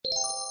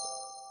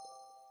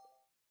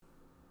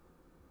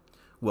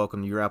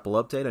Welcome to your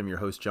Apple Update. I'm your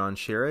host, John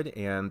Sherrod,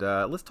 and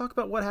let's talk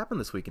about what happened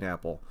this week in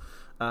Apple.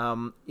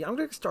 I'm going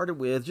to get started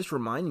with just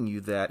reminding you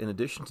that in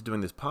addition to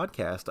doing this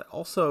podcast, I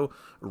also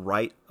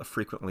write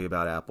frequently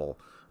about Apple.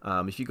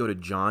 If you go to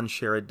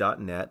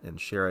johnsherrod.net, and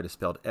Sherrod is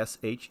spelled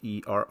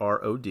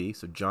S-H-E-R-R-O-D,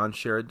 so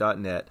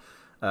johnsherrod.net,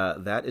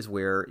 that is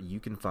where you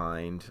can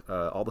find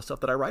all the stuff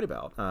that I write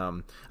about.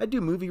 I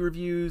do movie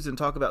reviews and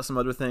talk about some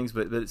other things,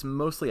 but it's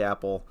mostly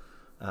Apple.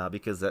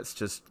 Because that's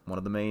just one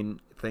of the main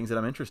things that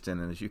I'm interested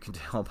in, as you can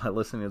tell by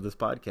listening to this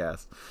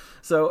podcast.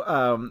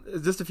 So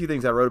just a few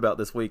things I wrote about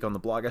this week on the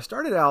blog. I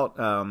started out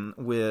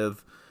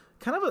with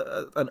kind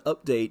of an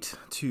update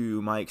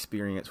to my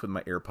experience with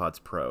my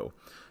AirPods Pro.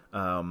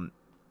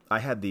 I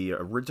had the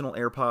original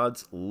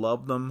AirPods,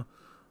 loved them,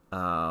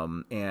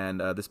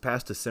 and this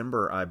past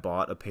December I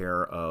bought a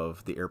pair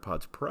of the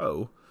AirPods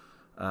Pro.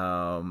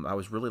 I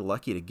was really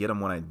lucky to get them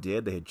when I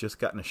did. They had just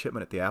gotten a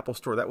shipment at the Apple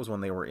Store. That was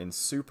when they were in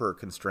super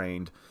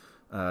constrained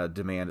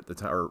demand at the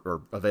time,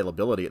 or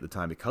availability at the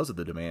time because of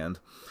the demand.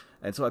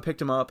 And so I picked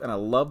them up, and I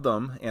loved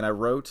them. And I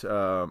wrote,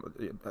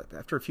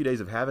 after a few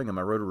days of having them,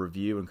 I wrote a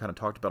review and kind of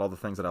talked about all the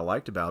things that I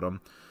liked about them.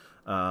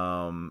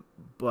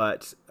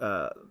 But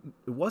it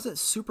wasn't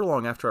super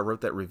long after I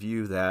wrote that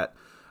review that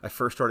I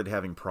first started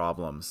having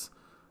problems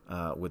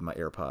with my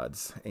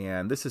AirPods.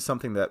 And this is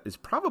something that is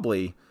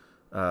probably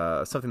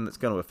something that's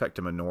going to affect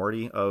a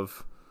minority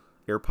of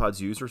AirPods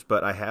users,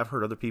 but I have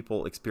heard other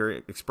people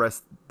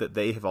express that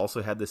they have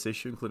also had this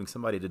issue, including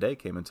somebody today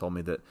came and told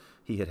me that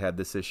he had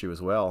this issue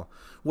as well.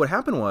 What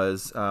happened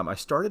was I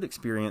started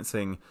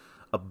experiencing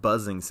a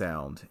buzzing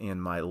sound in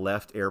my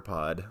left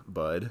AirPod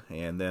bud,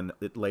 and then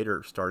it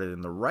later started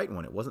in the right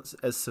one. It wasn't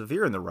as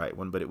severe in the right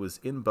one, but it was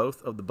in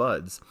both of the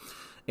buds,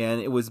 and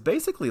it was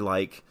basically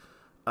like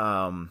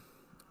a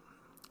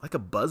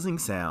buzzing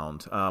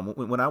sound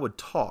when I would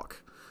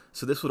talk.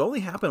 So this would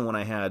only happen when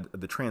I had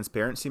the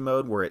transparency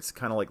mode, where it's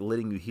kind of like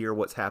letting you hear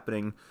what's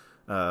happening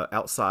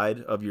outside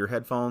of your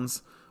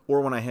headphones,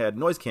 or when I had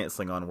noise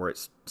canceling on, where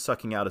it's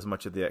sucking out as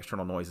much of the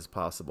external noise as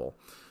possible.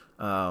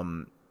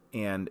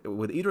 And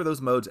with either of those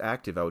modes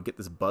active, I would get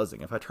this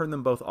buzzing. If I turned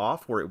them both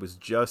off, where it was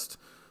just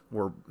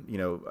where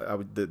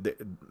the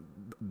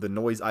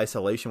noise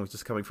isolation was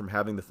just coming from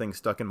having the thing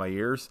stuck in my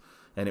ears,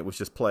 and it was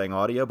just playing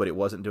audio, but it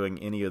wasn't doing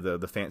any of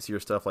the fancier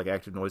stuff like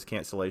active noise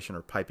cancellation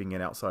or piping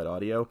in outside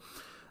audio,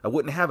 I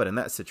wouldn't have it in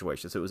that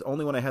situation. So it was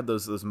only when I had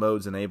those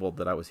modes enabled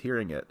that I was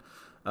hearing it.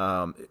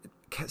 It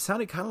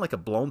sounded kind of like a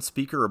blown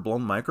speaker or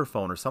blown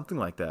microphone or something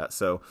like that.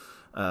 So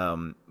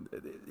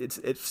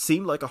it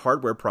seemed like a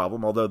hardware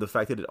problem, although the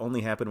fact that it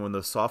only happened when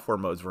those software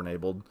modes were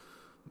enabled,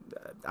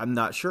 I'm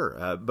not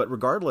sure. But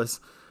regardless,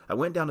 I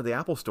went down to the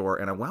Apple Store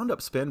and I wound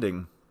up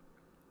spending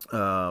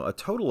a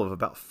total of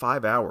about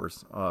 5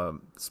 hours,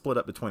 split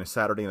up between a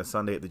Saturday and a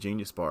Sunday at the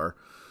Genius Bar,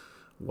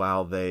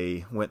 while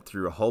they went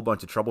through a whole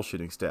bunch of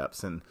troubleshooting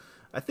steps. And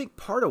I think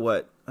part of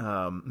what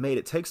made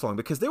it take so long,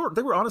 because they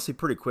were honestly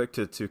pretty quick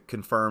to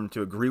confirm,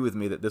 to agree with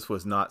me that this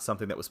was not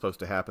something that was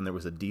supposed to happen. There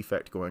was a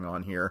defect going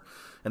on here,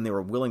 and they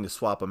were willing to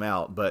swap them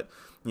out. But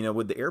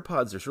with the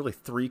AirPods, there's really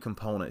three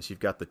components. You've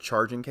got the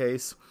charging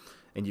case,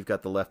 and you've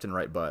got the left and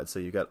right buds. So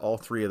you've got all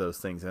three of those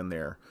things in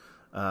there.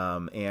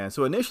 And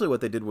so initially what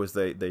they did was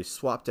they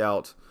swapped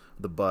out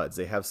the buds.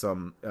 They have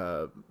some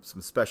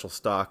special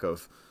stock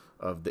of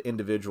the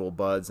individual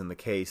buds in the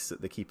case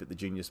that they keep at the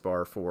Genius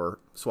Bar for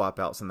swap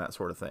outs and that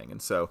sort of thing. And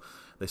so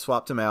they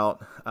swapped them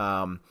out.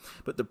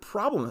 But the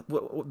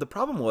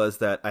problem was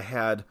that I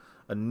had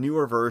a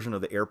newer version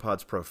of the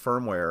AirPods Pro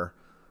firmware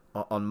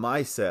on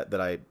my set that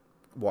I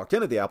walked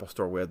into the Apple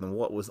Store with, and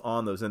what was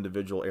on those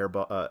individual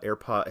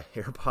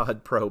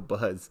AirPod Pro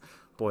buds.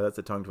 Boy, that's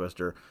a tongue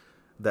twister.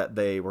 That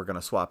they were going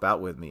to swap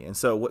out with me. And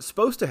so what's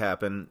supposed to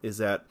happen is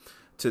that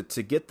to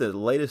get the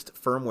latest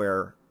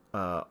firmware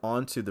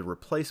onto the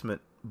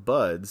replacement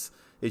buds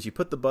is you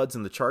put the buds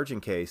in the charging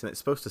case, and it's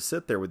supposed to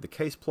sit there with the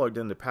case plugged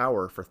into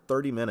power for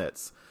 30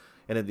 minutes.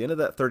 And at the end of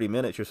that 30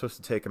 minutes, you're supposed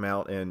to take them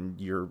out, and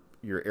your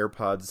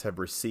AirPods have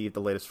received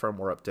the latest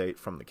firmware update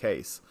from the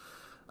case.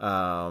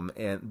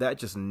 And that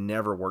just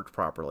never worked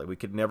properly. We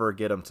could never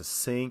get them to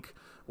sync,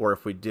 or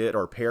if we did,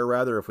 or pair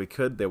rather, if we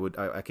could,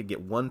 I could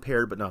get one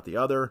paired but not the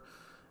other.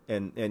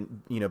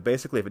 And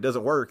basically, if it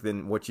doesn't work,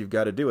 then what you've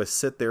got to do is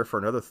sit there for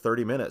another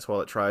 30 minutes while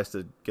it tries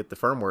to get the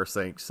firmware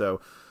synced. So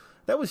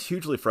that was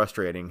hugely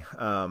frustrating.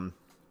 I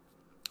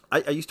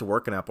used to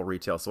work in Apple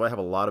retail, so I have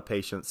a lot of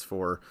patience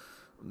for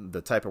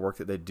the type of work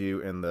that they do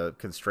and the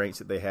constraints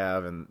that they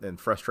have and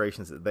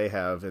frustrations that they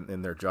have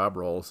in their job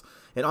roles.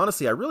 And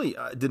honestly, I really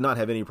did not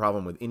have any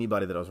problem with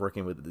anybody that I was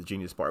working with at the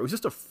Genius Bar. It was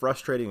just a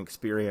frustrating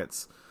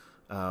experience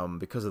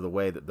because of the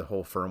way that the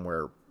whole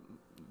firmware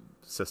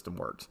system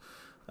worked.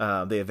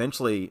 They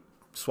eventually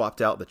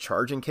swapped out the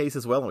charging case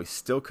as well, and we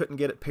still couldn't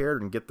get it paired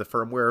and get the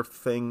firmware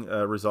thing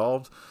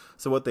resolved.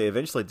 So what they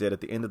eventually did at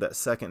the end of that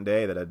second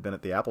day that I'd been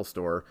at the Apple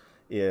Store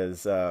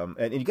is,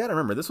 and you got to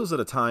remember, this was at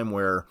a time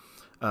where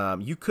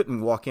you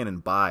couldn't walk in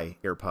and buy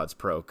AirPods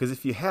Pro, because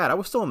if you had, I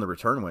was still in the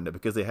return window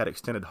because they had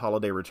extended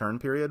holiday return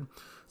period.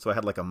 So I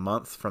had like a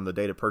month from the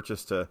date of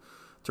purchase to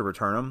to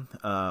return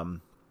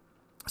them.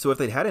 So if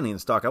they'd had any in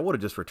stock, I would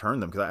have just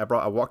returned them, because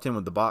I walked in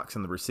with the box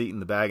and the receipt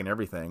and the bag and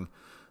everything,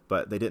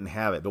 but they didn't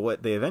have it. But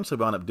what they eventually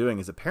wound up doing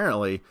is,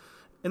 apparently,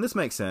 and this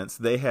makes sense,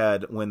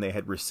 when they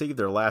had received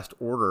their last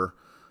order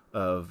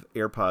of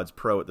AirPods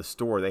Pro at the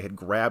store, they had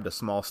grabbed a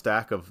small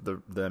stack of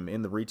them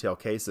in the retail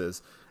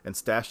cases and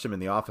stashed them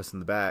in the office in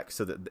the back,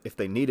 so that if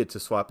they needed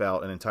to swap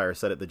out an entire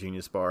set at the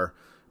Genius Bar,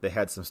 they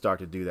had some stock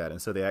to do that. And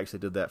so they actually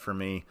did that for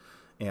me,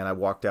 and I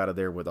walked out of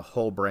there with a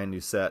whole brand new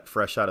set,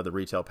 fresh out of the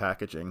retail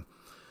packaging.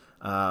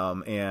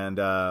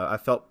 I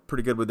felt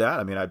pretty good with that.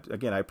 I mean,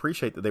 I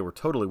appreciate that they were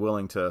totally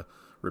willing to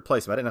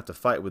replace them. I didn't have to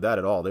fight with that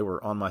at all. They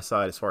were on my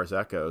side as far as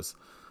that goes.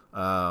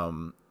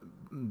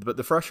 But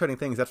the frustrating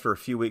thing is, after a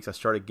few weeks, I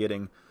started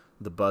getting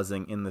the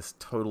buzzing in this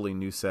totally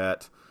new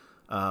set.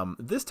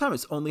 This time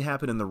it's only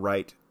happened in the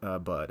right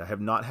bud. I have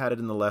not had it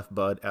in the left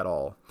bud at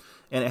all.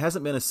 And it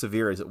hasn't been as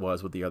severe as it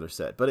was with the other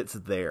set, but it's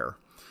there.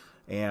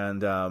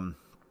 And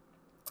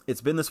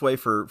it's been this way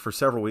for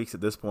several weeks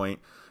at this point,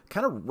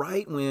 kind of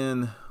right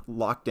when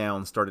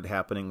lockdown started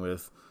happening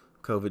with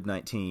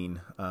COVID-19.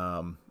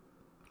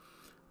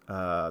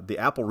 The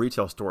Apple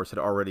retail stores had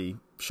already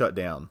shut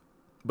down,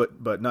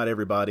 but not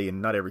everybody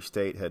and not every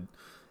state had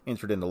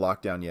entered into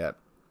lockdown yet.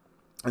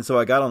 And so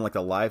I got on like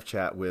a live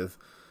chat with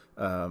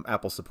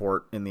Apple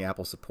support in the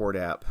Apple support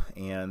app,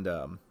 and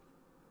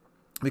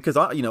because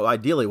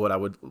ideally what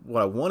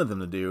I wanted them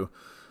to do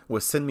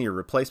was send me a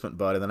replacement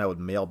bud, and then I would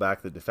mail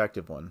back the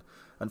defective one.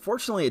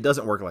 Unfortunately, it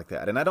doesn't work like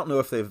that, and I don't know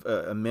if they've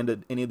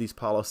amended any of these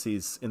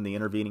policies in the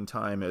intervening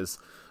time as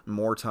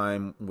more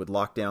time with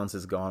lockdowns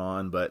has gone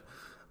on. But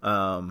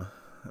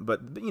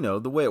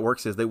the way it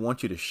works is they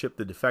want you to ship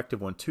the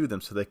defective one to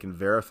them so they can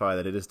verify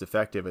that it is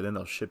defective, and then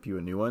they'll ship you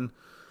a new one.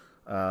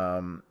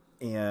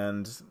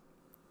 And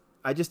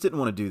I just didn't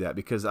want to do that,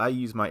 because I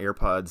use my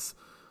AirPods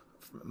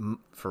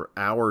for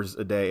hours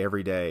a day,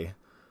 every day.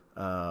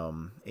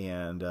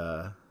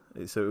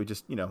 So it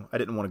just, I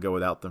didn't want to go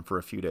without them for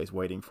a few days,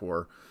 waiting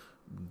for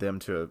them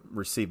to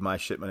receive my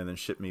shipment and then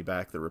ship me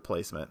back the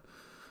replacement.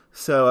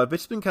 So I've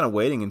just been kind of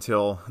waiting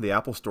until the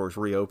Apple stores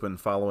reopen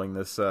following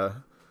this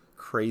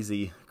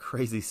crazy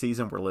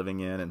season we're living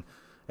in,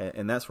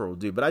 and that's what we'll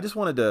do. But I just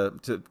wanted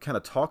to kind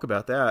of talk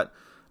about that.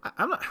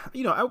 I'm not,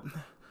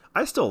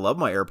 I still love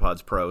my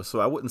AirPods Pro, so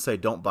I wouldn't say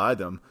don't buy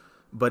them.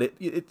 But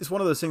it's one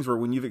of those things where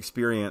when you've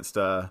experienced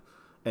an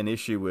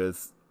issue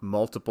with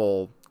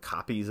multiple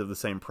copies of the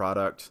same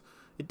product,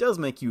 it does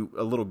make you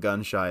a little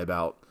gun shy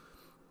about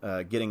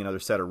getting another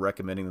set or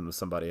recommending them to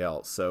somebody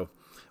else. So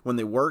when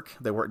they work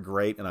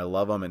great, and I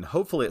love them. And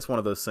hopefully it's one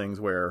of those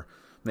things where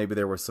maybe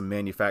there were some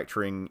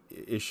manufacturing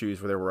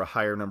issues where there were a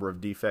higher number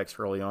of defects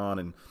early on,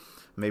 and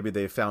maybe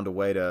they found a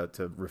way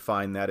to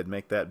refine that and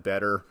make that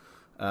better.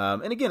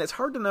 And again, it's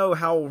hard to know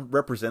how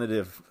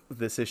representative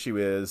this issue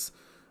is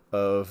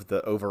of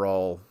the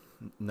overall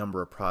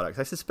number of products.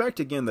 I suspect,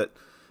 again, that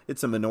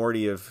it's a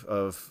minority of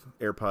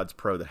AirPods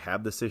Pro that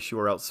have this issue,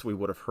 or else we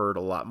would have heard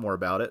a lot more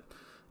about it.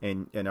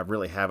 And I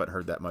really haven't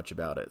heard that much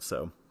about it.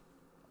 So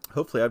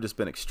hopefully I've just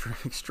been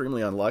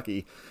extremely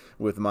unlucky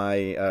with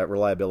my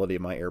reliability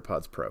of my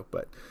AirPods Pro.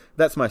 But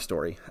that's my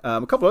story.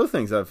 A couple other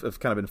things I've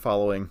kind of been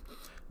following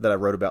that I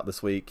wrote about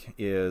this week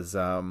is,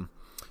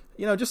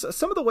 just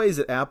some of the ways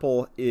that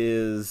Apple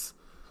is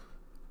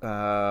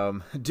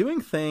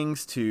doing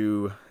things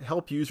to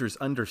help users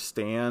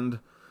understand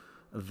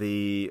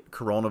the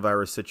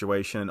coronavirus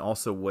situation, and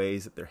also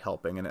ways that they're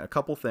helping. And a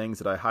couple things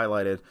that I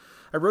highlighted.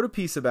 I wrote a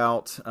piece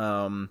about,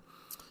 Apple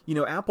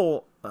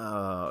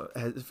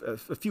has,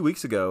 a few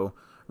weeks ago,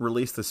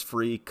 released this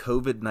free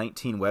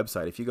COVID-19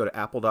 website. If you go to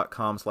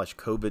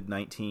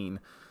apple.com/COVID-19,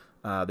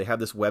 they have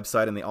this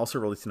website, and they also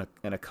released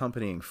an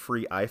accompanying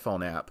free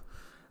iPhone app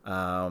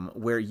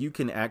where you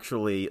can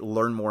actually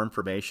learn more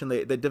information.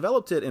 They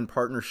developed it in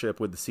partnership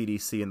with the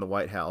CDC and the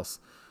White House.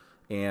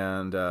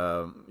 And,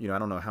 I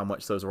don't know how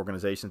much those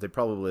organizations, they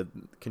probably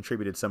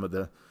contributed some of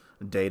the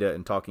data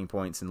and talking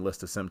points and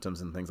list of symptoms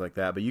and things like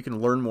that. But you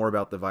can learn more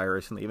about the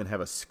virus, and they even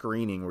have a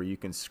screening where you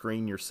can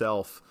screen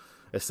yourself,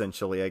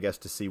 essentially, I guess,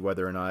 to see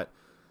whether or not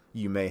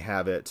you may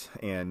have it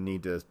and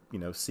need to,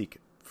 seek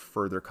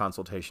further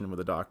consultation with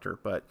a doctor.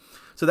 But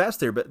so that's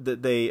there.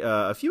 But they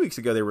a few weeks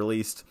ago, they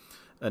released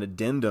an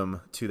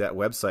addendum to that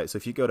website. So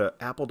if you go to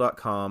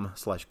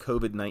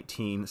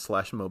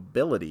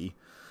apple.com/COVID-19/mobility,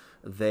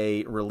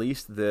 they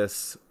released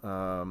this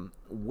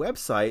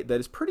website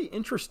that is pretty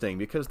interesting,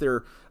 because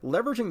they're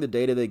leveraging the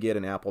data they get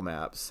in Apple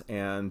Maps,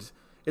 and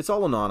it's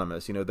all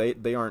anonymous.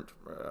 They aren't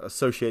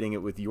associating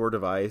it with your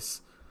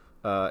device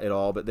at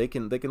all, but they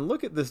can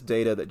look at this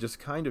data that just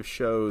kind of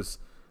shows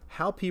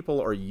how people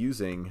are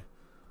using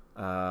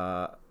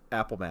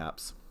Apple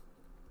Maps.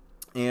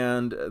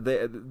 And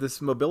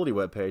this mobility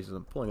webpage, as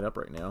I'm pulling it up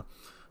right now,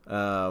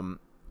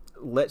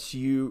 lets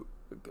you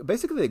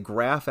basically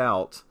graph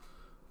out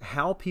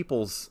how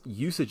people's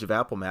usage of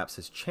Apple Maps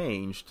has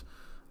changed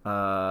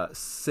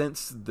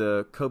since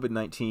the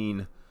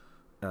COVID-19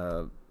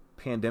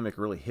 pandemic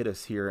really hit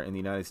us here in the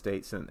United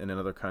States and in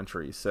other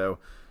countries. So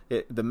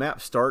the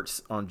map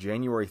starts on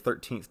January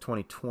 13th,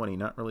 2020.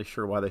 Not really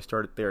sure why they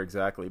started there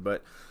exactly,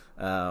 but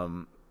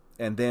and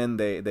then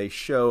they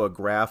show a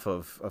graph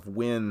of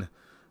when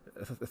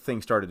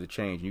things started to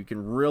change. You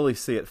can really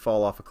see it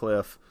fall off a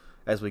cliff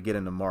as we get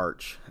into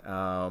March.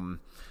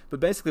 But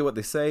basically what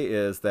they say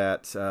is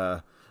that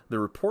the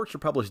reports are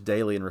published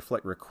daily and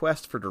reflect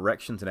requests for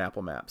directions in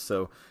Apple Maps.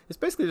 So it's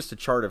basically just a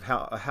chart of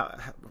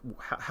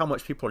how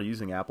much people are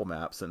using Apple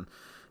Maps. And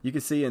you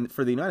can see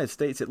for the United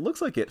States, it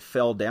looks like it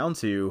fell down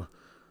to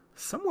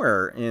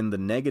somewhere in the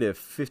negative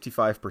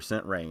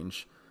 55%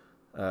 range.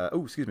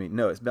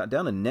 No, it's about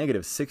down to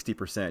negative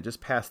 60%, just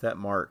past that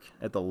mark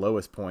at the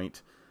lowest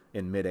point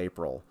in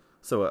mid-April.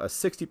 So a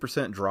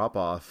 60%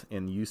 drop-off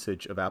in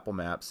usage of Apple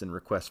Maps and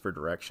requests for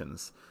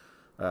directions.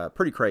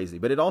 Pretty crazy.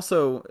 But it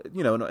also,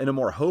 in a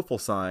more hopeful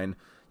sign,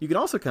 you can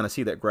also kind of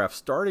see that graph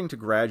starting to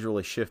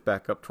gradually shift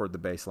back up toward the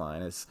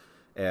baseline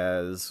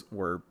as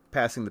we're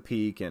passing the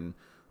peak and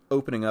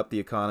opening up the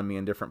economy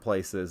in different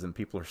places, and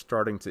people are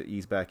starting to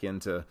ease back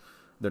into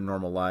their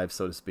normal lives,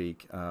 so to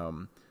speak.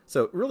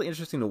 So really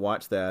interesting to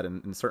watch that,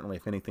 and certainly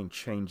if anything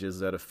changes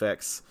that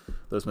affects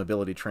those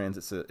mobility trends,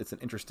 it's an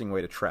interesting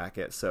way to track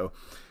it. So,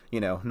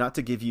 not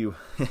to give you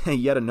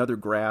yet another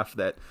graph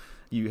that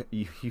you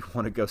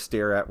want to go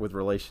stare at with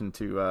relation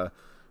to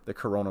the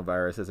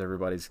coronavirus, as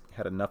everybody's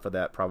had enough of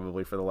that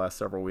probably for the last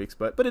several weeks.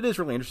 But it is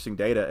really interesting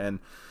data, and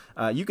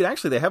you can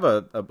actually, they have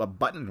a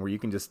button where you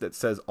can that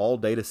says all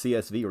data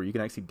CSV, where you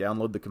can actually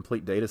download the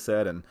complete data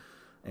set and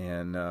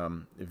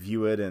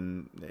view it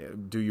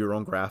and do your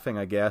own graphing,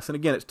 I guess. And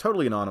again, it's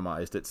totally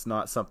anonymized. It's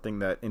not something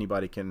that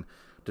anybody can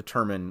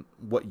determine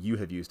what you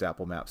have used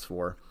Apple Maps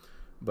for,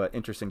 but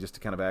interesting just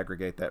to kind of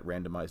aggregate that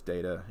randomized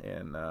data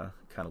and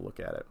kind of look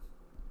at it.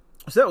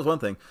 So that was one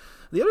thing.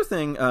 The other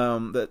thing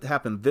that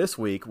happened this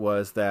week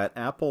was that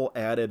Apple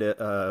added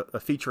a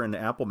feature into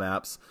Apple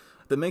Maps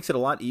that makes it a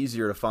lot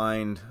easier to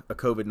find a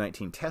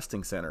COVID-19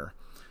 testing center.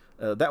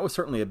 That was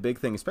certainly a big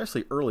thing,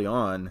 especially early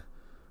on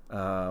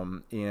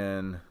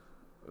in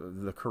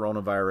the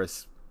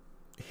coronavirus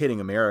hitting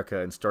America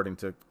and starting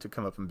to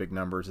come up in big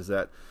numbers, is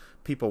that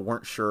people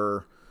weren't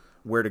sure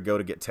where to go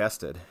to get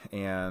tested.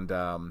 And,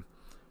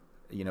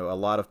 a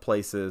lot of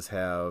places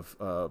have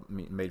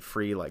made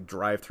free like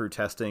drive-through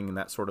testing and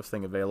that sort of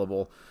thing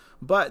available.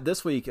 But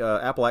this week,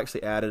 Apple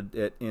actually added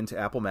it into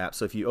Apple Maps.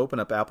 So if you open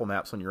up Apple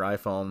Maps on your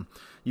iPhone,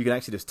 you can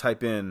actually just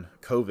type in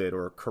COVID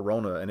or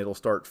Corona, and it'll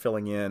start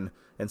filling in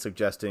and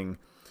suggesting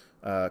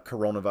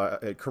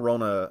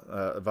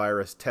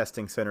coronavirus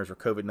testing centers or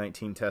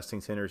COVID-19 testing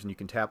centers, and you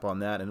can tap on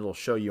that, and it'll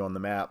show you on the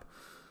map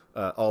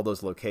all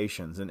those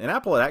locations. And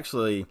Apple had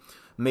actually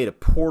made a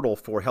portal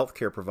for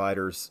healthcare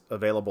providers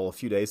available a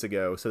few days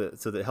ago, so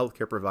that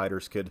healthcare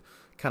providers could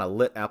kind of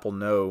let Apple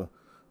know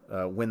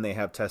when they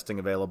have testing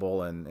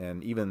available,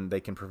 and even they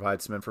can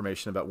provide some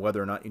information about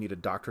whether or not you need a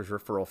doctor's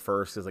referral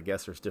first, because I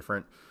guess there's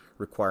different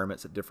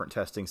requirements at different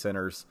testing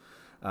centers.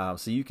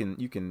 So you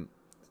can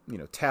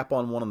tap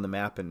on one on the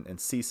map and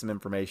see some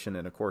information,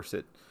 and of course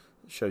it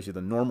shows you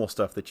the normal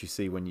stuff that you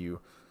see when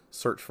you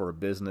search for a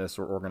business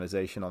or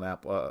organization on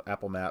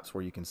Apple Maps,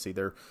 where you can see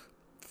their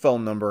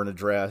phone number and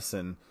address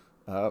and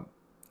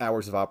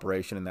hours of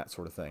operation and that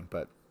sort of thing.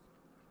 But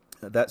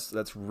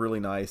that's really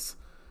nice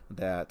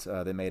that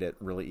they made it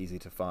really easy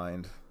to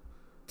find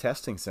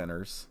testing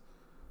centers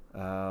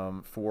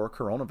for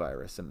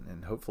coronavirus,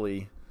 and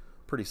hopefully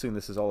pretty soon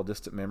this is all a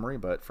distant memory,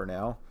 but for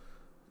now,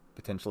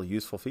 potentially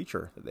useful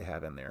feature that they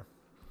have in there.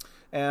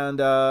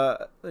 And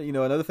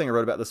another thing I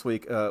wrote about this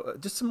week,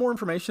 just some more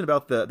information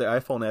about the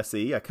iPhone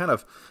SE.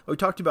 We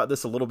talked about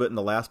this a little bit in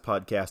the last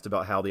podcast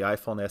about how the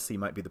iPhone SE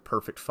might be the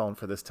perfect phone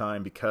for this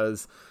time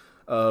because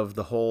of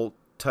the whole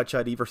Touch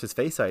ID versus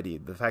Face ID.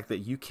 The fact that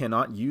you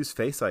cannot use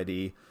Face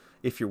ID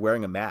if you're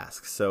wearing a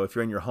mask. So if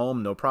you're in your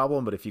home, no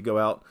problem. But if you go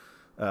out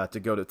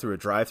through a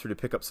drive-thru to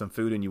pick up some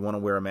food and you want to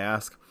wear a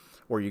mask,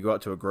 or you go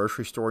out to a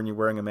grocery store and you're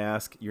wearing a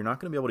mask, you're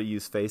not going to be able to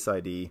use Face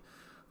ID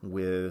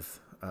with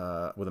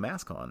a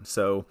mask on.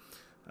 So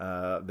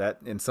that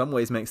in some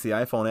ways makes the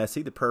iPhone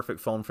SE the perfect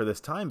phone for this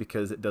time,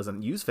 because it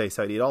doesn't use Face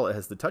ID at all. It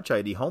has the Touch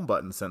ID home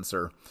button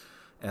sensor.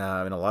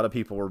 And a lot of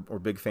people were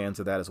big fans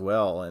of that as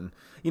well. And,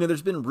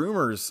 there's been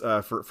rumors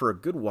for a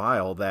good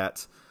while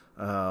that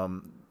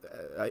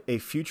a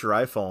future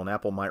iPhone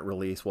Apple might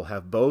release will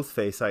have both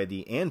Face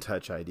ID and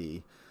Touch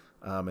ID.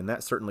 And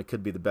that certainly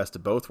could be the best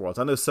of both worlds.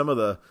 I know some of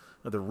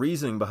the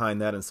reasoning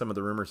behind that and some of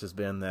the rumors has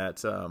been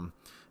that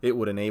it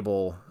would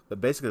enable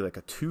basically like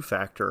a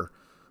two-factor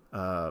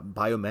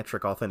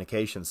biometric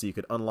authentication. So you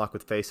could unlock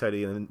with Face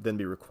ID and then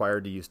be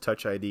required to use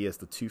Touch ID as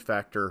the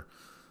two-factor.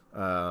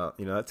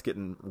 That's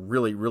getting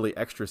really, really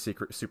extra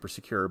super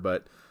secure,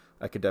 but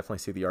I could definitely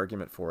see the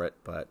argument for it.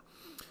 But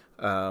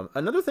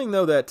another thing,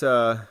 though,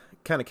 that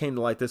kind of came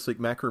to light this week,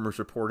 MacRumors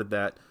reported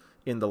that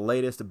in the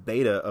latest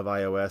beta of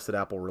iOS that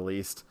Apple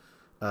released,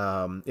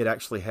 it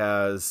actually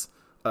has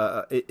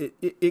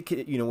it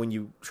can, when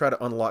you try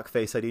to unlock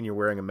Face ID and you're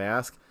wearing a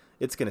mask,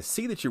 it's going to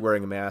see that you're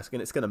wearing a mask,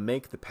 and it's going to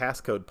make the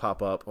passcode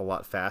pop up a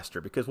lot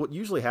faster. Because what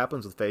usually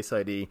happens with Face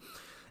ID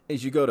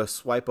is you go to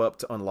swipe up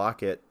to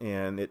unlock it,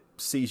 and it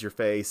sees your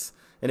face,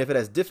 and if it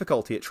has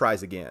difficulty, it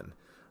tries again.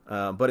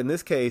 But in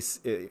this case,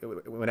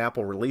 when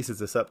Apple releases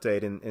this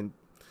update, and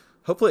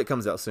hopefully it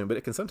comes out soon, but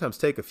it can sometimes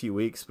take a few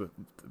weeks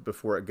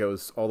before it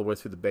goes all the way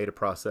through the beta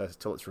process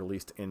until it's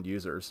released to end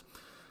users.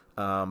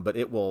 But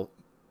it will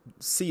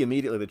see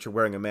immediately that you're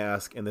wearing a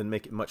mask and then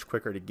make it much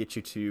quicker to get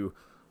you to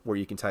where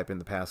you can type in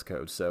the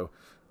passcode. So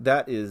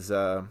that is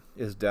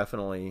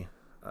definitely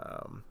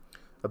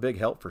a big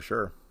help for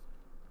sure.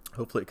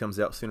 Hopefully it comes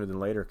out sooner than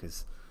later,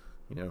 because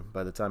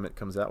by the time it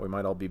comes out, we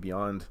might all be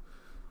beyond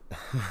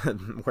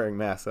wearing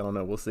masks. I don't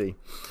know. We'll see.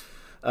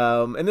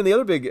 And then the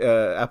other big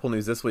Apple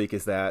news this week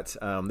is that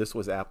this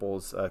was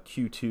Apple's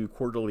Q2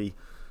 quarterly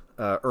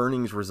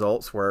earnings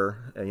results,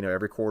 where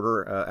every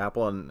quarter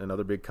Apple and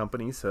other big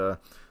companies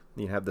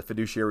have the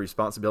fiduciary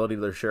responsibility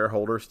to their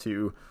shareholders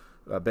to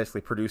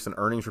basically produce an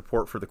earnings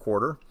report for the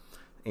quarter,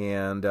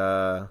 and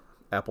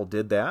Apple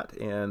did that,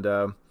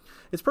 and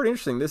it's pretty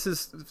interesting. This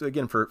is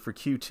again for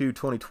Q2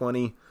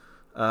 2020,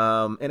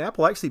 and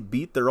Apple actually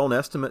beat their own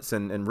estimates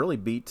and really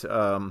beat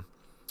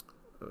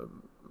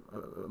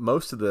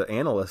most of the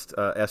analyst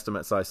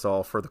estimates I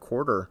saw for the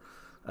quarter.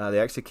 They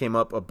actually came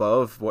up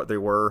above what they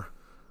were.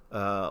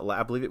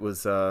 I believe it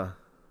was like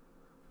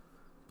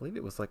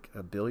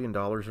 $1 billion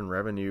in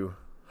revenue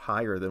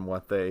higher than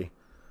what they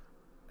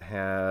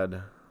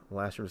had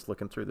last year. Just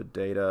looking through the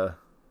data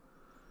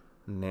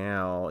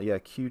now. Yeah,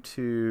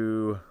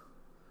 Q2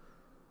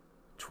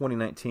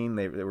 2019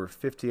 they were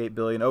 $58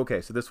 billion.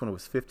 Okay, so this one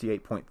was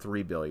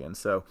 $58.3 billion.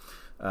 So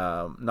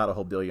not a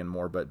whole billion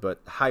more, but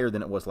higher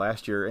than it was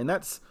last year, and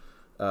that's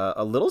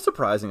a little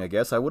surprising, I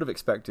guess. I would have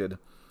expected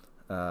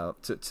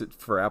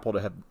for Apple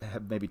to have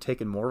maybe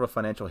taken more of a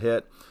financial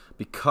hit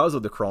because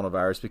of the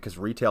coronavirus, because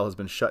retail has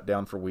been shut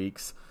down for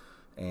weeks,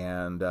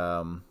 and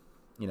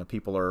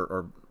people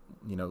are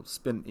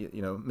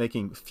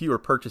making fewer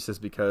purchases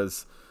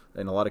because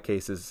in a lot of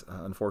cases,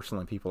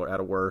 unfortunately, people are out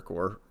of work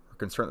or are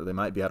concerned that they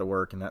might be out of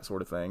work and that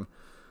sort of thing.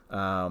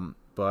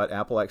 But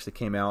Apple actually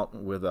came out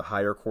with a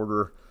higher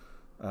quarter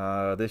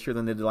this year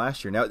than they did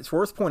last year. Now, it's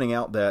worth pointing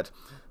out that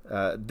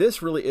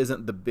this really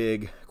isn't the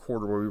big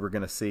quarter where we were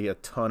going to see a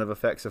ton of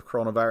effects of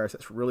coronavirus.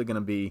 It's really going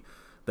to be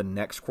the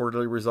next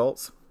quarterly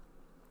results,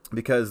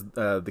 because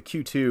the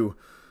Q2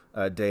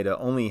 data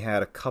only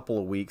had a couple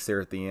of weeks there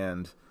at the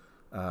end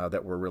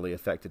that were really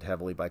affected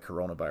heavily by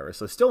coronavirus.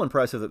 So still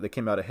impressive that they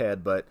came out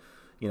ahead, but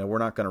we're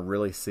not going to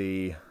really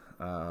see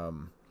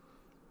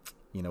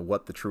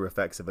what the true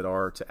effects of it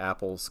are to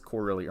Apple's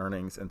quarterly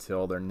earnings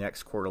until their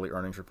next quarterly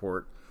earnings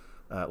report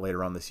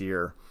later on this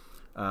year.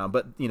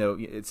 But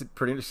it's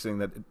pretty interesting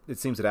that it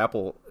seems that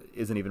Apple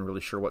isn't even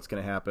really sure what's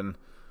going to happen,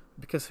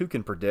 because who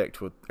can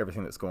predict with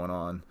everything that's going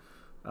on?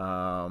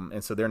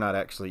 And so they're not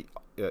actually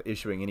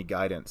issuing any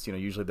guidance.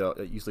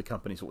 Usually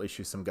companies will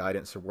issue some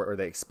guidance or where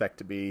they expect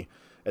to be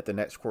at the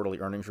next quarterly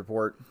earnings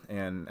report,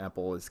 and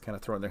Apple is kind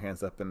of throwing their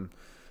hands up and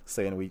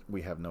saying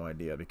we have no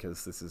idea,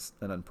 because this is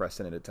an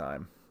unprecedented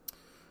time.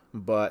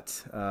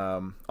 But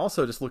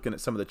also just looking at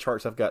some of the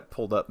charts I've got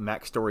pulled up,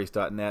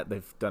 MacStories.net,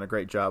 they've done a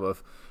great job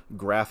of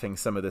graphing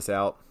some of this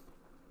out.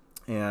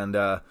 And,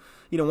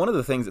 one of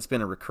the things that's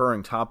been a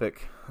recurring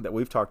topic that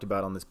we've talked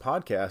about on this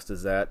podcast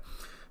is that,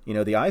 the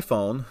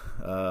iPhone,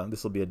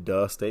 this will be a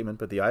duh statement,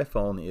 but the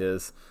iPhone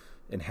is,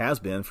 and has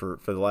been for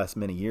the last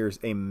many years,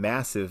 a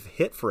massive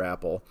hit for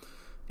Apple.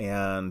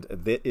 And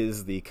that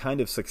is the kind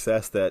of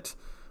success that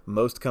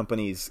most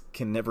companies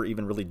can never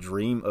even really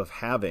dream of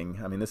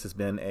having. I mean, this has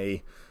been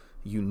a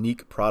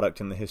unique product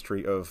in the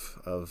history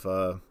of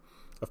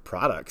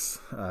products,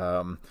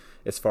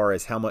 as far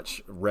as how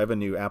much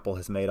revenue Apple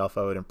has made off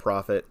of it and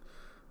profit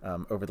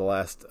over the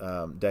last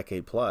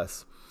decade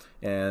plus.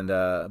 And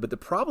but the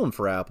problem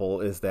for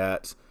Apple is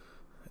that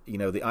the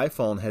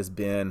iPhone has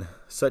been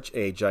such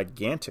a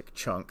gigantic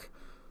chunk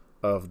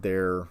of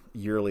their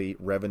yearly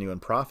revenue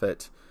and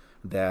profit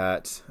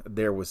that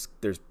there was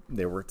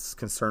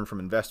concern from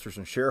investors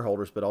and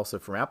shareholders, but also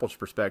from Apple's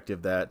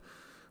perspective that,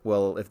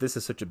 well, if this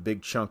is such a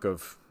big chunk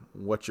of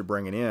what you're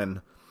bringing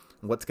in,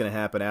 what's going to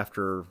happen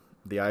after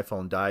the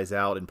iPhone dies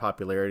out in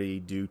popularity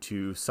due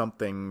to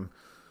something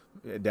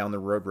down the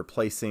road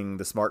replacing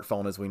the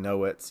smartphone as we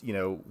know it?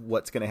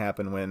 What's going to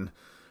happen when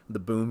the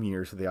boom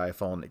years of the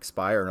iPhone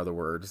expire, in other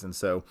words? And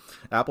so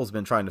Apple's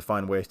been trying to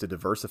find ways to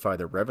diversify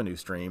their revenue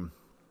stream,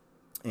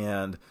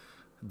 and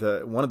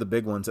one of the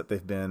big ones that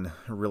they've been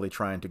really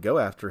trying to go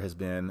after has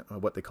been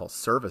what they call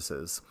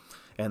services.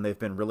 And they've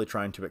been really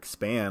trying to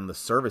expand the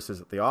services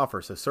that they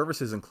offer. So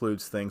services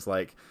includes things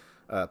like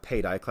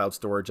paid iCloud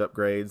storage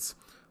upgrades,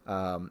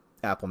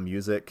 Apple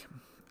Music,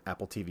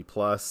 Apple TV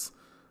Plus,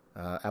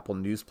 Apple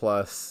News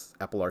Plus,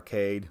 Apple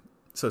Arcade.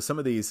 So some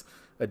of these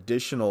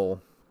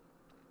additional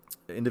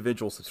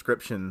individual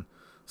subscription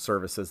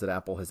services that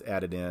Apple has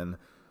added in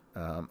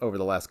over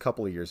the last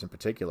couple of years in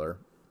particular,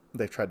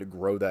 they've tried to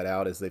grow that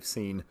out as they've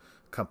seen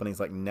companies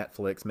like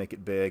Netflix make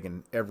it big,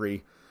 and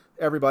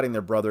everybody and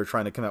their brother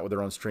trying to come out with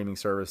their own streaming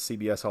service,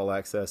 CBS All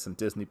Access and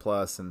Disney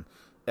Plus and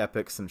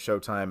Epix and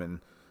Showtime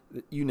and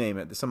you name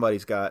it,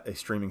 somebody's got a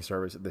streaming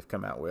service that they've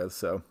come out with.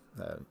 So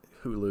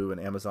Hulu and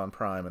Amazon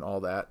Prime and all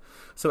that.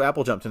 So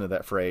Apple jumped into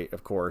that fray,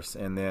 of course.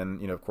 And then,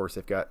 of course,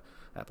 they've got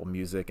Apple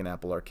Music and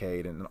Apple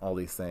Arcade and all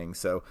these things.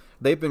 So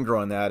they've been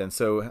growing that. And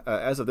so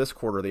as of this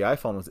quarter, the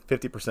iPhone was at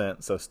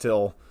 50%. So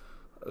still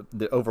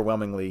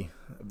overwhelmingly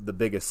the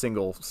biggest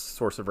single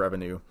source of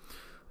revenue.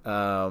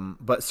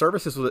 But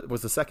services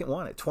was the second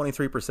one at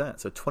 23%.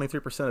 So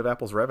 23% of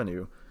Apple's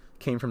revenue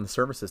came from the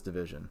services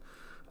division.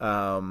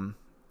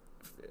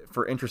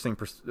 For interesting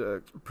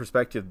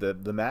perspective,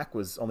 the Mac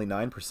was only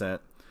 9%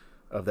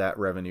 of that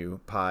revenue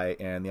pie,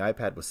 and the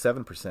iPad was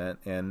 7%,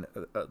 and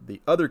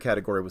the other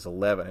category was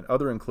 11%. And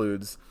other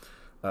includes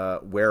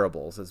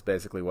wearables is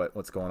basically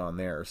what's going on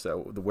there.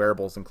 So the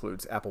wearables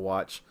includes Apple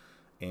Watch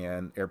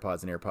and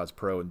AirPods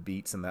Pro and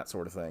Beats and that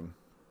sort of thing.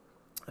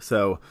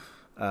 So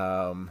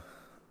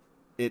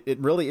it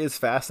really is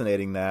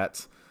fascinating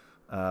that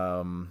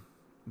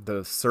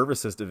the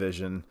services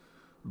division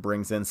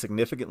brings in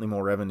significantly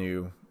more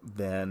revenue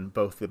than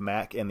both the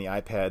Mac and the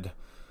iPad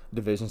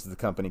divisions of the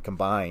company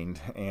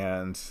combined,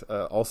 and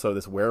also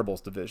this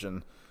wearables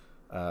division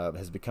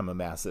has become a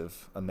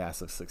massive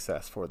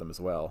success for them as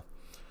well.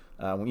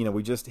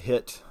 We just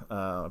hit,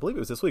 I believe it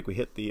was this week, we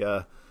hit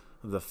the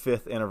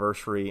 5th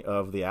anniversary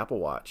of the Apple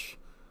Watch,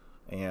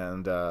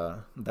 and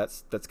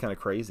that's kind of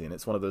crazy. And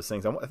it's one of those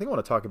things I think I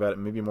want to talk about it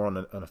maybe more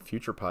on a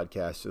future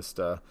podcast. Just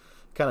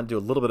kind of do a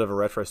little bit of a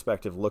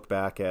retrospective look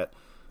back at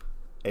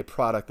a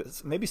product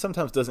that maybe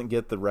sometimes doesn't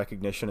get the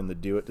recognition and the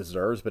due it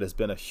deserves, but has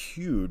been a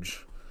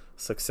huge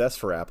success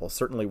for Apple.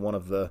 Certainly one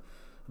of the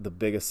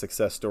biggest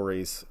success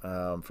stories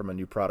from a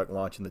new product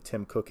launch in the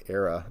Tim Cook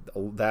era.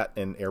 That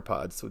and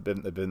AirPods have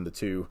been the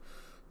two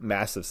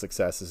massive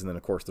successes, and then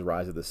of course the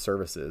rise of the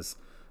services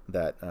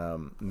that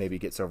maybe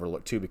gets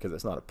overlooked too because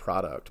it's not a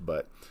product,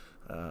 but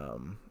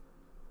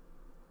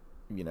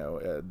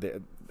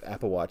the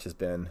Apple Watch has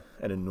been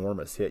an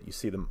enormous hit. You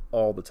see them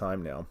all the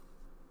time now.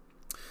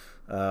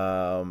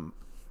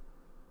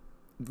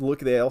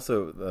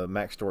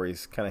 Mac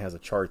Stories kind of has a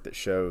chart that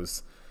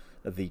shows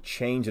the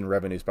change in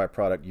revenues by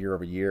product year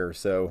over year.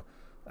 So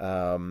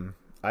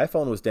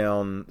iPhone was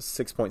down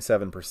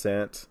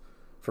 6.7%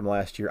 from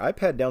last year.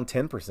 iPad down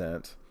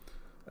 10%.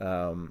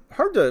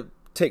 Hard to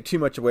take too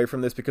much away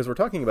from this because we're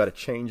talking about a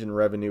change in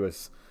revenue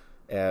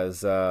as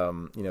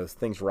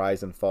things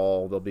rise and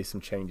fall. There'll be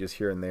some changes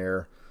here and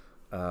there.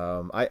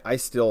 I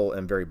still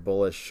am very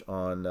bullish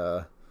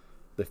on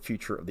the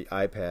future of the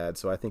iPad,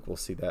 so I think we'll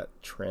see that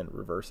trend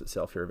reverse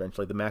itself here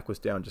eventually. The Mac was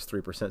down just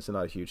 3%, so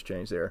not a huge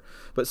change there.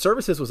 But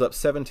services was up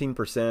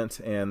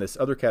 17%, and this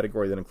other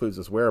category that includes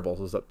those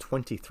wearables was up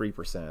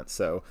 23%.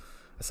 So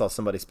I saw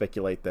somebody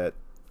speculate that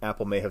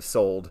Apple may have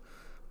sold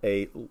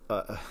a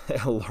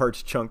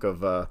large chunk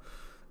of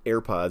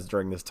AirPods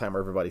during this time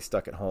where everybody's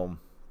stuck at home.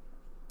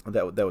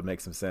 That would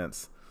make some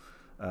sense.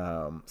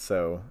 Interesting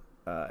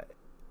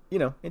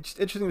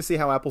to see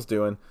how Apple's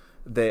doing.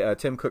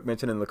 Tim Cook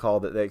mentioned in the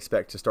call that they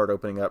expect to start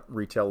opening up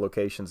retail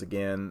locations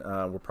again.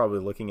 We're probably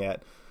looking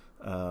at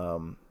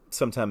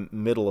sometime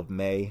middle of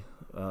May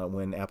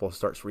when Apple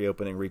starts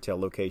reopening retail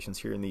locations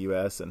here in the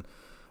U.S. And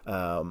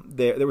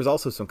there was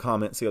also some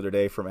comments the other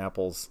day from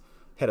Apple's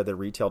head of the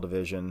retail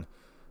division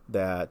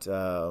that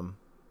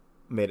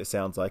made it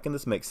sound like, and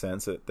this makes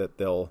sense, that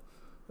they'll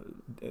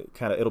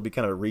it'll be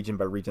kind of a region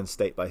by region,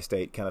 state by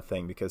state kind of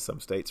thing, because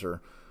some states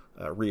are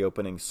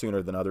reopening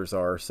sooner than others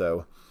are.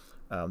 So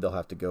they'll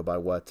have to go by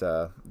what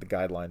the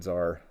guidelines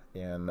are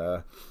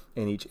in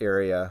each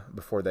area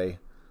before they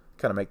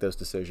kind of make those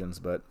decisions.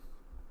 But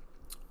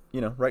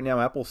right now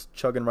Apple's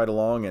chugging right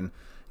along, and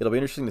it'll be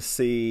interesting to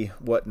see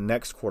what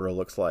next quarter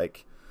looks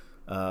like.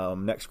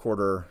 Next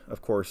quarter,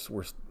 of course,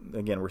 we're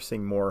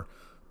seeing more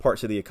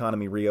parts of the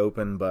economy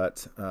reopen,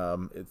 but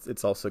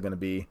it's also going to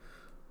be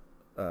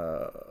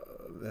a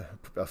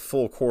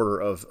full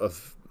quarter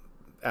of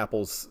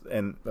Apple's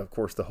and of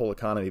course the whole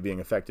economy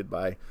being affected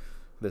by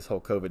this whole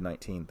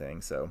COVID-19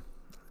 thing. So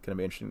it's going to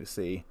be interesting to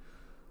see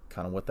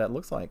kind of what that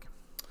looks like.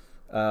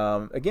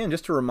 Again,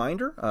 just a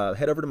reminder,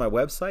 head over to my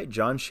website,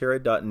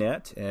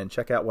 johnsherrod.net, and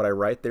check out what I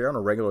write there on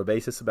a regular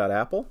basis about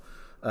Apple.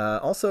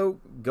 Also,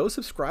 go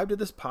subscribe to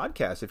this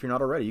podcast if you're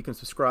not already. You can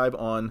subscribe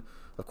on,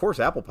 of course,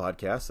 Apple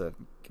Podcasts. It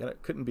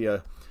couldn't be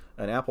an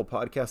Apple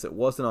podcast that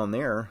wasn't on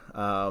there.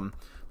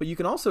 But you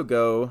can also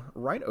go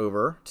right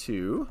over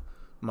to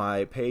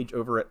my page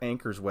over at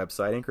Anchor's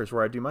website. Anchor is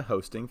where I do my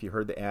hosting, if you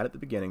heard the ad at the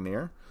beginning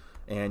there.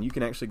 And you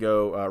can actually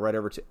go right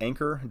over to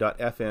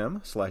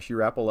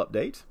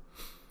anchor.fm/YourAppleUpdate.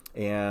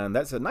 And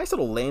that's a nice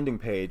little landing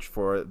page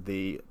for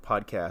the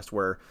podcast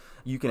where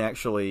you can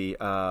actually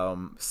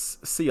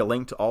see a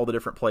link to all the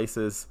different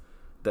places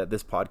that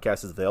this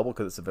podcast is available,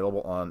 because it's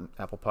available on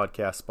Apple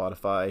Podcasts,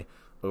 Spotify,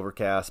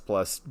 Overcast,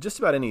 plus just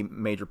about any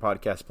major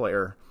podcast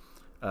player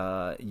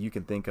you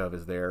can think of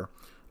is there.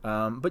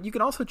 But you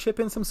can also chip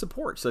in some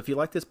support. So if you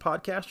like this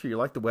podcast or you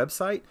like the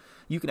website,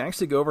 you can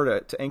actually go over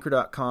to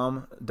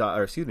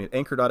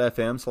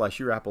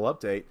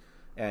anchor.fm/YourAppleUpdate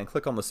and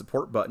click on the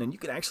support button, and you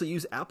can actually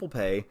use Apple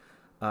Pay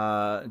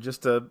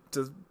just to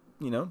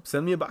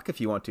send me $1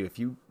 if you want to. If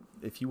you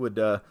if you would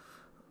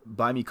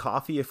buy me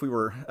coffee if we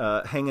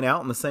were hanging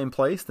out in the same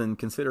place, then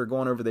consider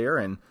going over there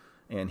and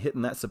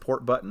hitting that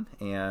support button.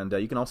 And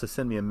you can also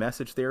send me a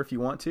message there if you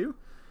want to.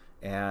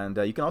 And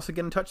you can also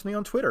get in touch with me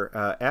on Twitter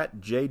at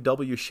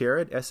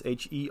JWSherrod,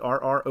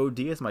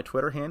 SHERROD is my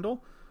Twitter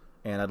handle.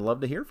 And I'd love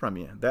to hear from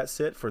you. That's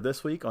it for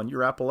this week on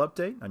Your Apple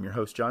Update. I'm your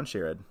host, John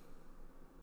Sherrod.